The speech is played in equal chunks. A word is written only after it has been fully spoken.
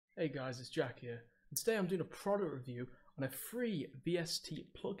Hey guys, it's Jack here, and today I'm doing a product review on a free VST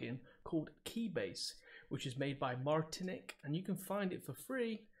plugin called Keybase, which is made by Martinic, and you can find it for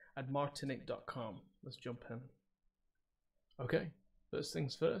free at martinic.com. Let's jump in. Okay, first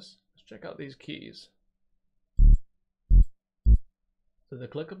things first, let's check out these keys. So they're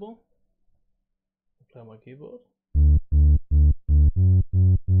clickable. I'll play on my keyboard.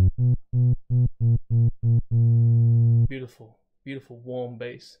 Beautiful, beautiful warm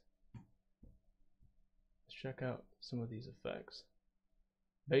bass. Let's check out some of these effects.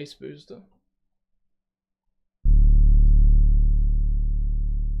 Bass booster.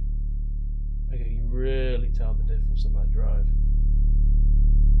 Okay, you really tell the difference on that drive.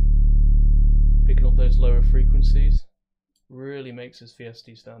 Picking up those lower frequencies really makes this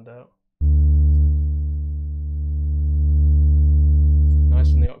VST stand out. Nice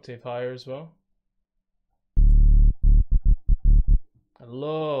from the octave higher as well. I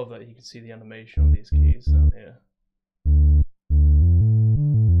love that you can see the animation on these keys down here.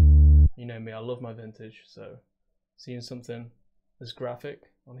 You know me, I love my vintage, so seeing something as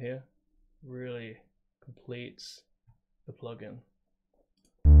graphic on here really completes the plugin.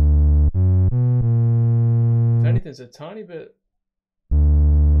 If anything, it's a tiny bit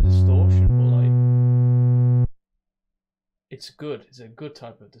of distortion, but like, it's good. It's a good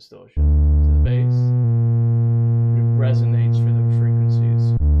type of distortion to the bass. It resonates through the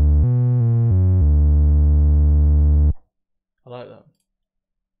frequencies. I like that.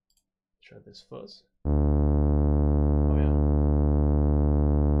 Try this fuzz. Oh yeah.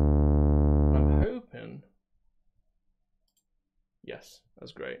 I'm hoping. Yes,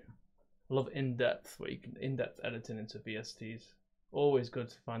 that's great. I love in-depth, where you can in-depth editing into VSTs. Always good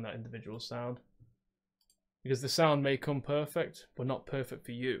to find that individual sound, because the sound may come perfect, but not perfect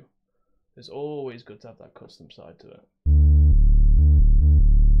for you. It's always good to have that custom side to it.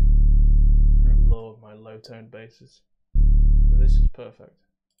 I love my low-toned basses. So this is perfect.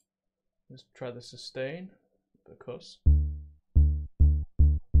 Let's try the sustain, percuss.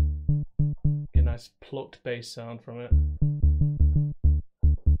 Get a nice plucked bass sound from it.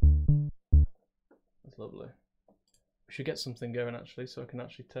 That's lovely. We should get something going actually, so I can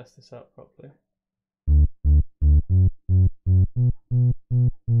actually test this out properly.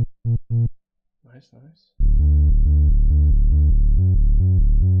 Nice.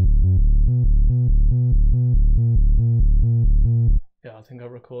 Yeah, I think I'll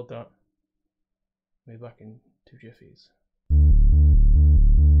record that. Maybe back in 2 jiffies.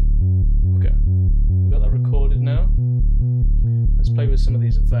 Okay, we've got that recorded now. Let's play with some of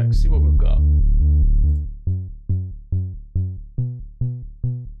these effects, see what we've got.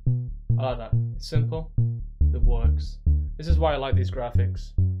 I like that. It's simple, it works. This is why I like these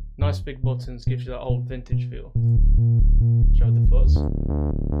graphics. Nice big buttons, gives you that old vintage feel. Show the fuzz.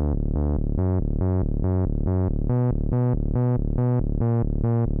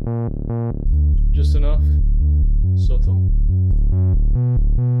 Just enough. Subtle.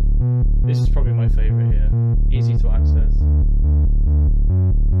 This is probably my favorite here. Easy to access.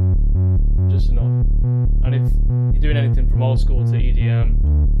 Just enough. And if you're doing anything from old school to EDM,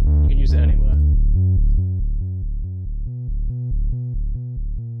 you can use it anywhere.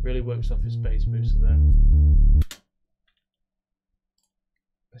 Really works off his bass booster there.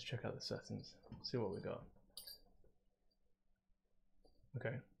 Let's check out the settings, see what we got.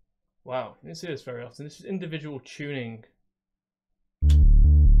 Okay. Wow, you don't see this very often. This is individual tuning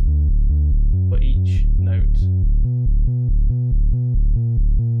for each note.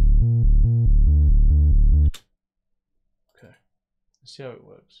 Okay, let's see how it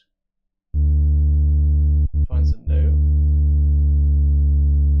works. Finds a note.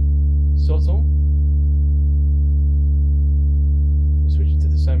 Subtle. You switch it to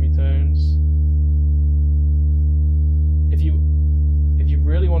the semitones. If you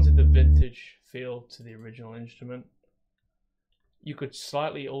really wanted the vintage feel to the original instrument, you could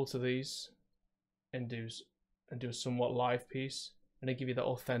slightly alter these and do a somewhat live piece, and they give you that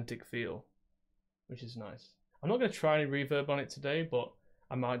authentic feel, which is nice. I'm not going to try any reverb on it today, but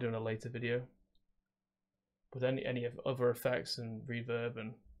I might do in a later video. But any other effects and reverb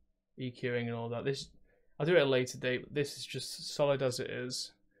and EQing and all that, I'll do it at a later date, but this is just solid as it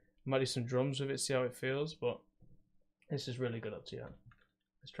is. I might do some drums with it, see how it feels, but this is really good up to you.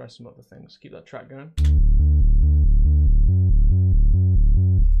 Let's try some other things. Keep that track going.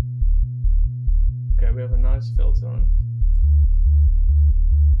 Okay, we have a nice filter on.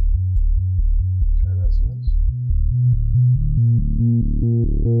 Try resonance.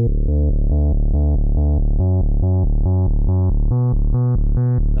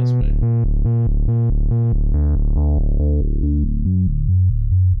 That's me.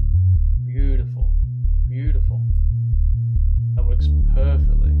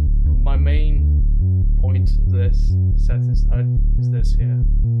 this settings side is this here.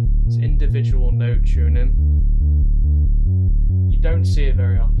 It's individual note tuning. You don't see it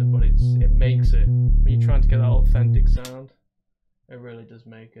very often, but it makes it, when you're trying to get that authentic sound, it really does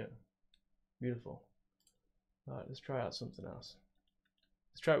make it beautiful. Alright, let's try out something else.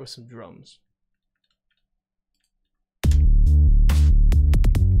 Let's try it with some drums.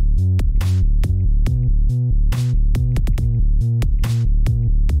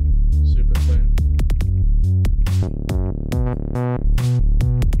 Super clean.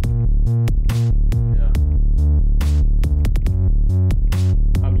 Yeah.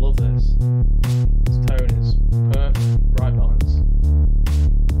 I love this. This tone is perfect, right balance.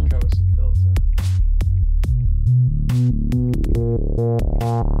 Let's try with some filter.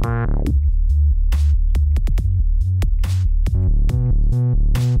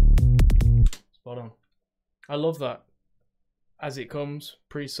 Spot on. I love that. As it comes,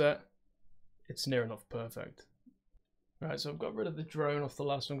 preset, it's near enough perfect. Right, so I've got rid of the drone off the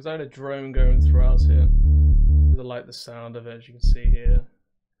last one because I had a drone going throughout here. Because I like the sound of it, as you can see here.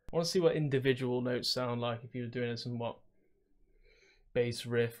 I want to see what individual notes sound like if you were doing a somewhat bass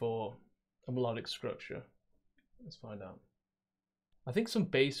riff or a melodic structure. Let's find out. I think some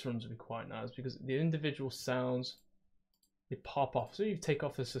bass drums would be quite nice because the individual sounds, they pop off. So you take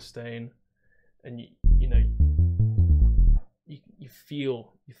off the sustain and you know you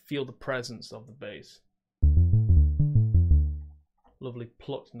feel the presence of the bass. Lovely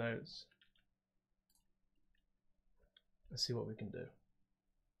plucked notes. Let's see what we can do.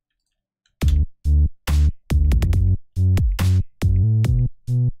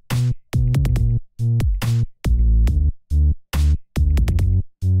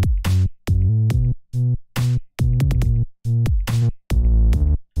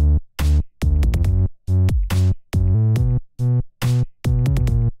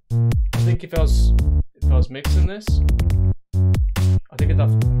 If I was mixing this, I think I'd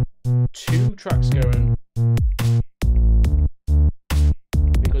have 2 tracks going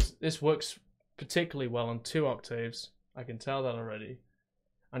because this works particularly well on 2 octaves. I can tell that already,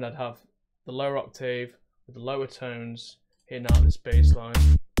 and I'd have the lower octave with the lower tones hitting out this bass line,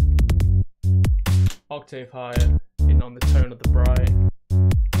 octave higher hitting on the tone of the bright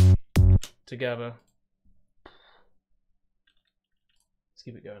together. Let's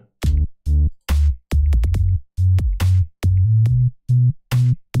keep it going.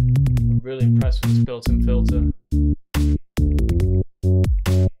 I'm really impressed with this built-in filter.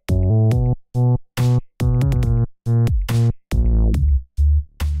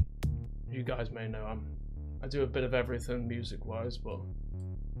 You guys may know I do a bit of everything music-wise, but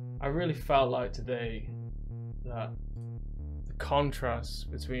I really felt like today that the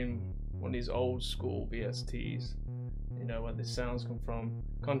contrast between one of these old school VSTs, you know, where the sounds come from,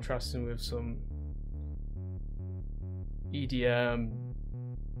 contrasting with some EDM,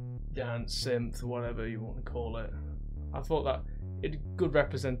 dance, synth, whatever you want to call it. I thought that it's a good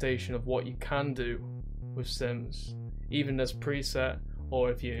representation of what you can do with synths, even as preset or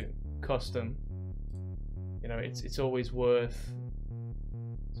if you custom. You know, it's always worth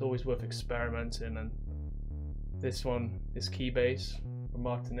experimenting, and this Keybase from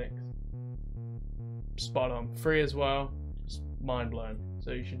Martinic, spot on, free as well, just mind blowing.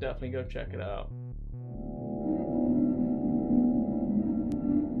 So you should definitely go check it out.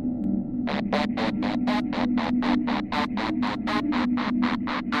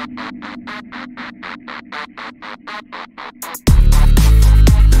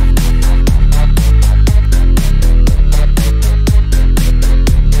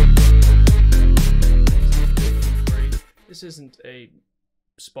 This isn't a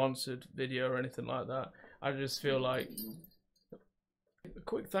sponsored video or anything like that. I just feel like a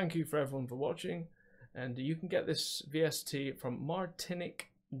quick thank you for everyone for watching, and you can get this VST from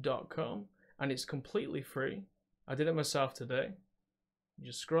Martinic.com and it's completely free. I did it myself today. You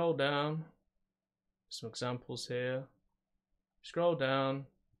just scroll down, some examples here, scroll down,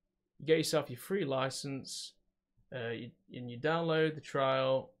 you get yourself your free license, and you download the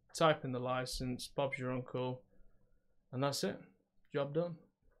trial, type in the license, Bob's your uncle, and that's it. Job done.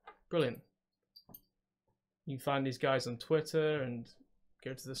 Brilliant. You can find these guys on Twitter and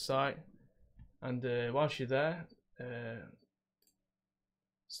go to the site, and whilst you're there,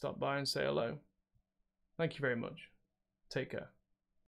 stop by and say hello. Thank you very much. Take care.